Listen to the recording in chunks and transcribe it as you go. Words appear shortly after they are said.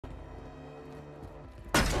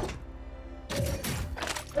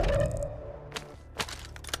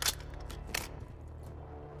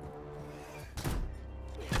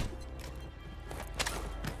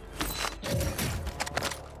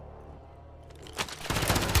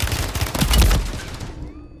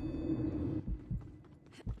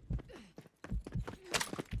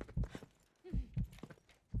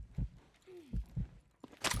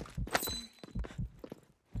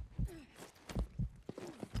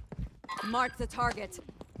Mark the target.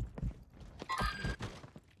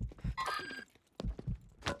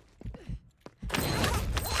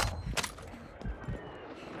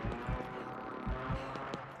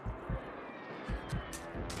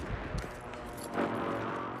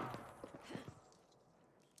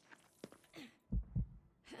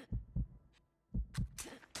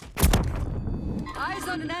 Eyes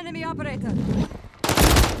on an enemy operator.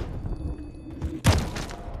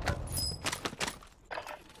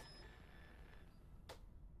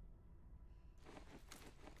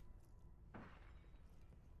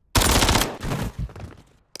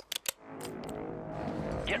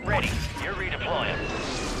 Get ready. You're redeploying.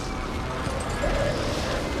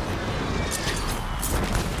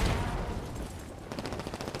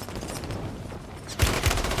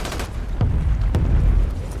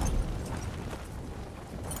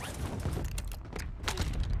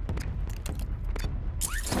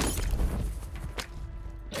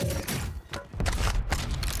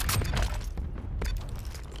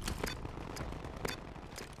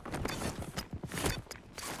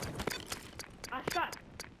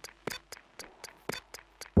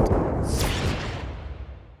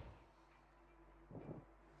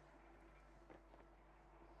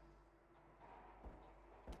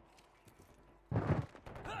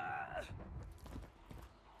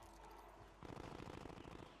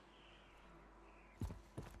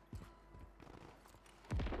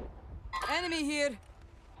 Enemy here.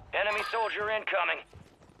 Enemy soldier incoming.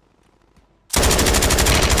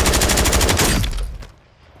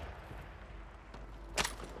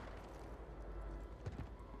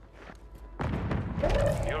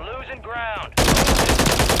 You're losing ground.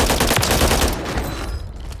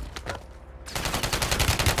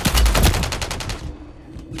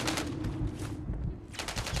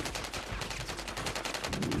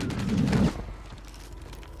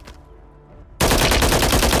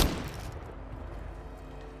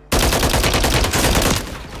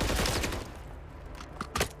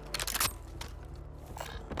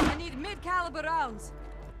 I need mid-caliber rounds.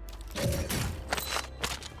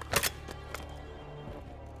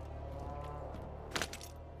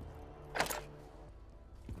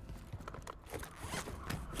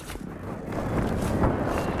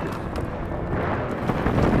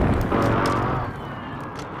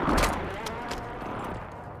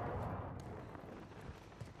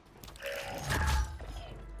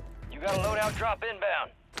 You got a loadout drop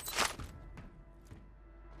inbound.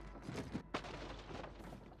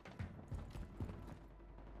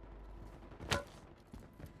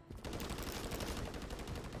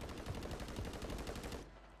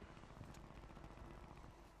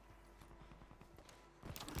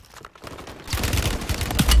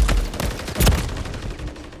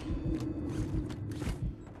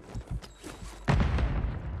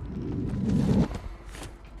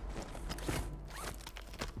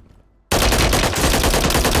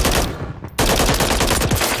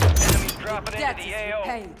 Dropping into Death the is AO.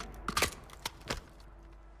 repaid.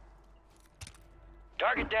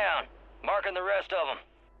 Target down. Marking the rest of them.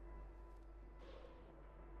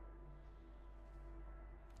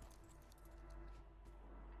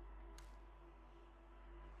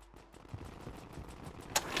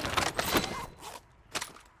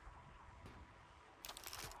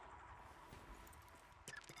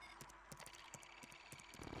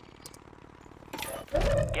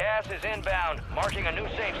 Gas is inbound, marking a new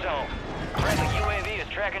safe zone. Friendly UAV is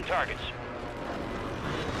tracking targets.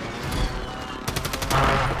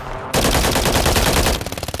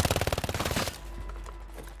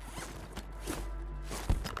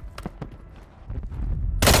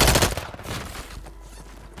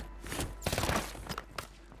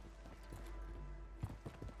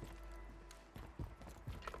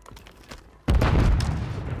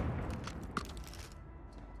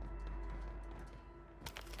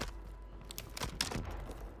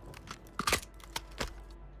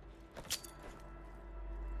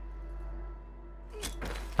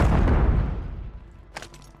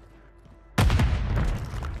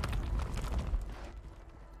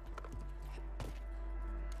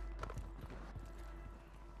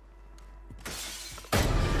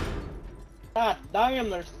 God damn,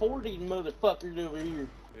 there's 40 motherfuckers over here.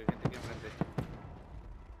 Gente aquí enfrente.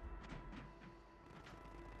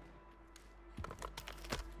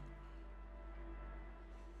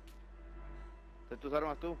 ¿De tus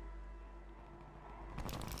armas tú?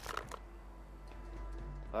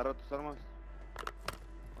 Agarra tus armas.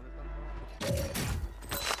 ¿Dónde están?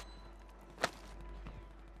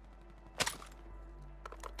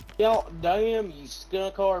 God damn, you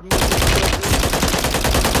skunk hard motherfucker.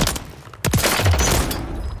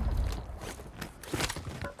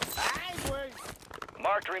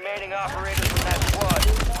 Marked remaining operators from that squad.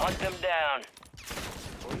 Hunt them down.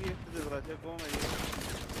 Oye, este desgraciado cómo me dio.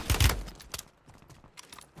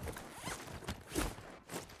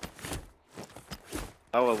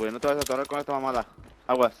 Aguas, güey, no te vas a atorar con esta mamada.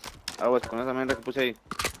 Aguas, aguas, con esa mierda que puse ahí.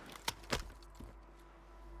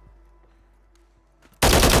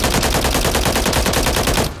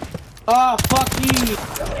 Ah, fuck you!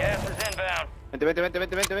 Gas is inbound.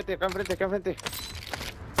 Vente, acá enfrente.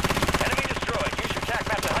 Enemy destroyed. Use your tac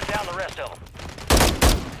map to hunt down the rest of them.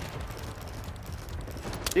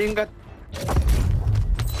 Chinga.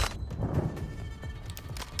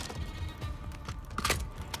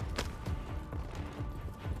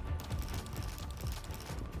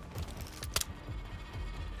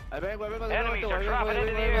 Ahí vengo, Enemies are dropping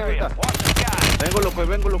into the area. Watch the sky.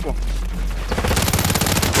 Vengo, loco.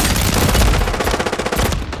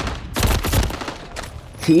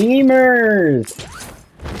 Teamers!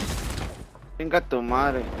 Chinga tu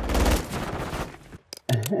madre.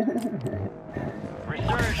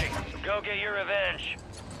 Resurging. Go get your revenge.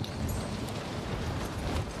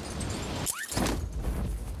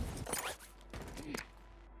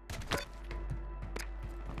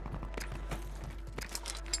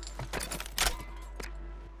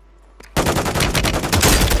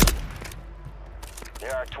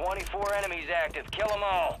 There are 24 enemies active. Kill them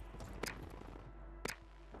all.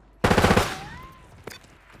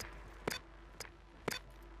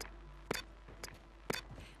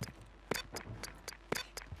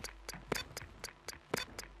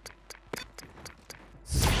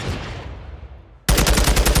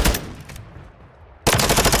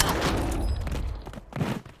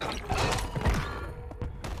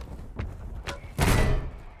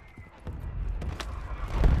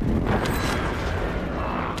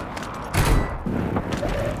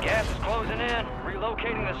 Gas is closing in.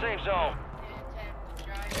 Relocating the safe zone.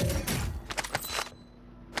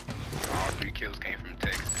 All 3 kills came from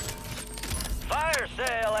Texas. Fire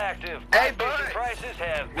sale active. Hey, Buy station bud. prices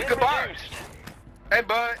have We been could box. reduced. Hey,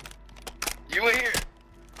 bud. You in here?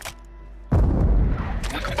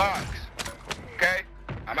 We can box. Okay?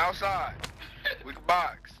 I'm outside. We can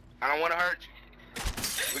box. I don't want to hurt you.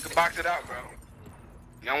 We can box it out, bro.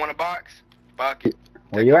 You don't want to box? Fuck it.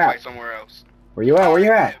 Where Take you the at? fight somewhere else. Where you at? Where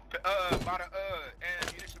you at? By the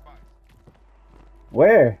ammunition box.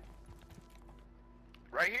 Where?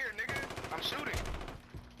 Right here, nigga. I'm shooting.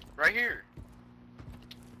 Right here.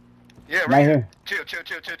 Yeah, right, Right here. here.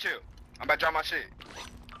 Chill. I'm about to drop my shit.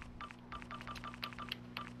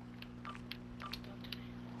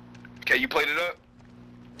 Okay, you played it up?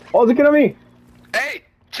 Oh, look at me! Hey,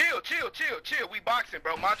 chill. We boxing,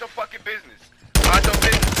 bro. Mind your fucking business. Mind your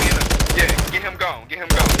business. Yeah, get him gone. Get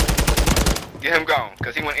him gone,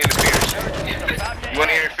 cause he want to interfere. You want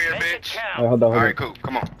to interfere, Make it bitch? count. Wait, hold on. Alright, cool.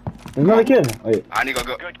 Come on. There's another kid. Wait. I need to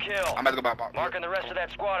go. Good kill. I'm about to go back. Marking the rest of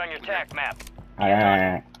that squad on your tac map.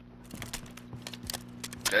 Alright.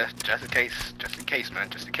 Just in case, man.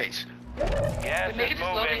 Just in case. Gas is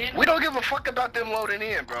moving. We don't give a fuck about them loading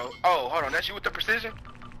in, bro. Oh, hold on. That's you with the precision?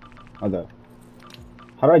 Hold up.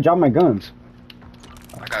 How do I drop my guns?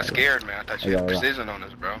 I got scared, man. I thought you had precision on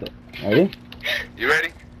us, bro. Ready? You ready?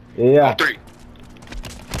 Yeah. On 3.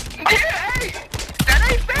 Yeah, hey!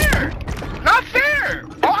 That ain't fair! Not fair!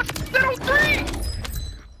 Boss said on 3!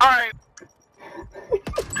 Alright.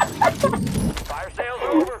 Fire sales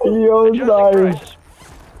over. Yo, Adjusting sorry. prices.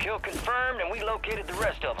 Kill confirmed, and we located the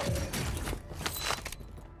rest of them.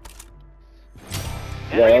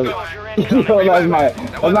 Yeah, that's my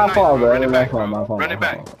fault, bro. That's my fault. Run it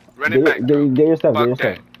back. Get your stuff. Fuck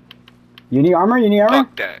that. You need armor?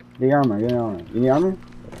 Fuck that. Get your armor. You need armor?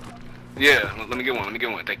 Yeah, let me get one.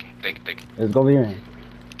 Thank you. Let's go over here.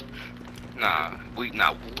 Nah, we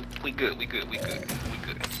good.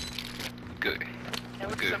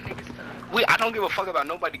 I don't give a fuck about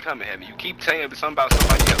nobody coming at me. You keep saying something about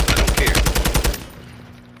somebody else. I don't care.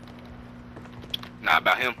 Nah,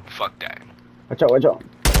 about him, fuck that. Watch out.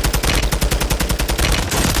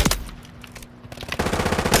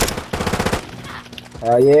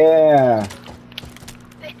 Oh, yeah.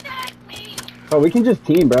 They tagged me. Oh, we can just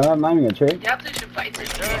team, bro. I'm not even gonna trick. Y'all two should fight this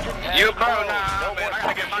shit. You, bro, nah, No man, more I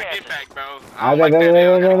gotta get my chances. get back, bro. I I don't like that. wait.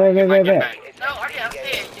 I gotta get my get back. No, already I'm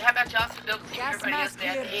saying. How about y'all split the team? Gas Everybody else mask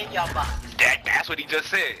there here. and y'all box. That's what he just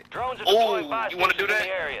said. Drones are deployed. Oh, Buy you wanna do stations in that?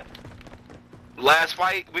 the area. Last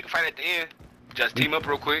fight, we can fight at the end. Just team up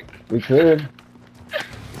real quick. We could.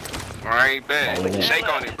 Alright, bet. Oh, yeah.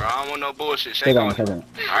 Shake on it, bro. I don't want no bullshit. Shake on it.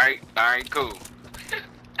 Alright, cool.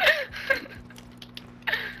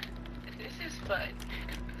 This is fun.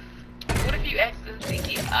 What if you accidentally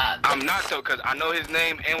get up? I'm not though, cause I know his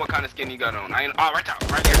name and what kind of skin he got on. I ain't. Oh,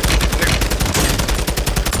 right here.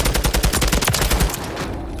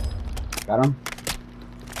 Got him?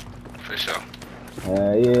 For sure.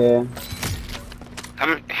 Yeah. How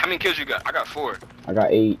many kills you got? I got 4. I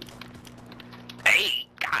got 8. 8?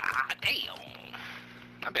 God damn.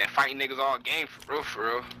 I've been fighting niggas all game, for real, for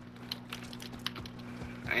real.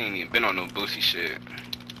 I ain't even been on no boosty shit.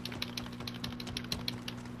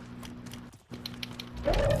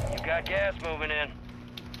 You got gas moving in.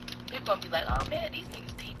 They're gonna be like, oh man, these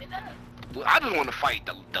niggas teaming up. Well, I just want to fight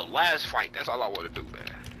the last fight. That's all I want to do, man.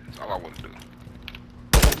 That's all I want to do.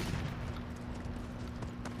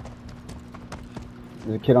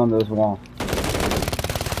 There's a kid on this wall.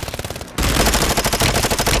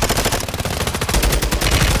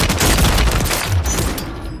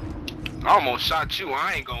 I almost shot you,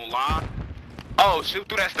 I ain't gonna lie. Oh, shoot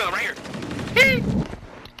through that stuff right here.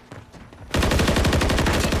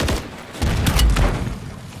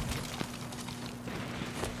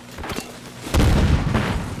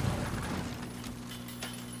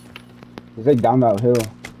 He's like down that hill.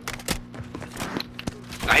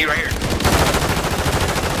 Nah, he right here.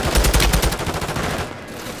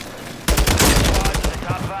 Squad to the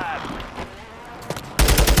top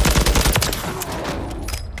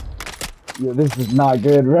 5. Yo, this is not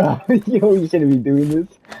good, bro. Yo, you shouldn't be doing this.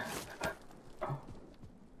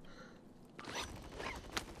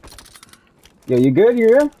 Yo, you good? You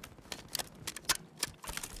here?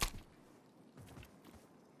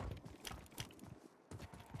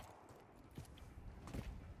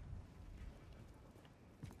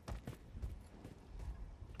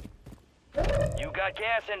 You got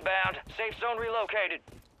gas inbound. Safe zone relocated.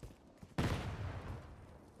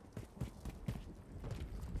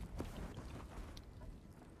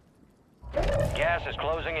 Gas is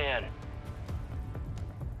closing in.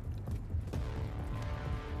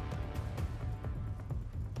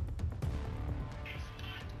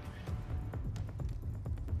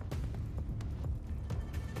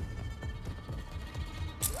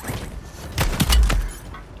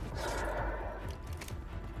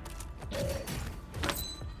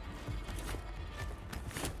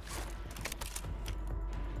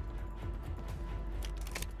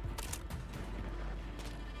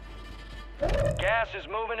 Gas is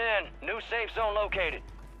moving in. New safe zone located.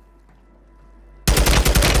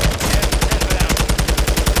 Gas is inbound.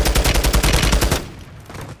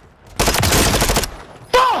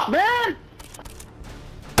 Fuck, man!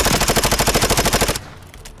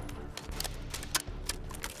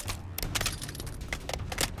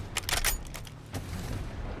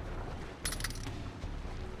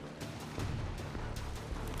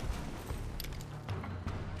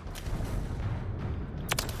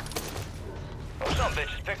 Oh, some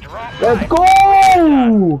bitches picked the wrong Let's side.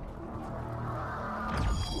 go!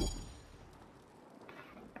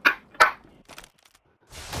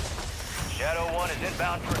 Shadow 1 is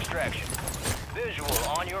inbound for extraction. Visual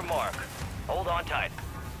on your mark. Hold on tight.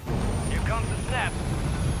 Here comes the snap.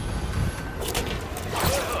 Good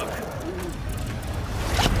hook.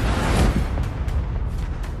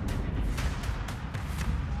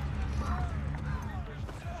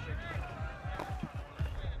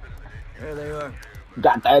 There they are.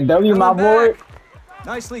 Got that W, my boy.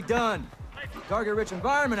 Nicely done. Target-rich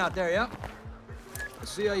environment out there, yep.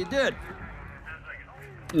 Let's see how you did.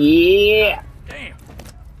 Yeah. Damn.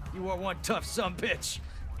 You are one tough sumbitch.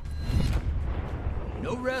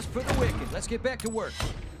 No rest for the wicked. Let's get back to work.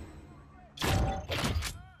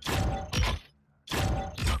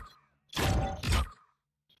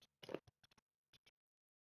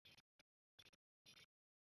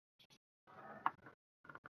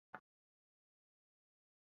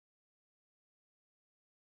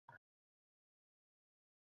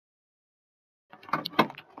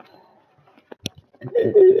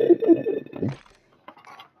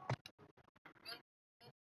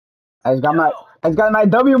 I just got my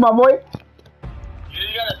W, my boy. You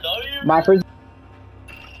got a W? My first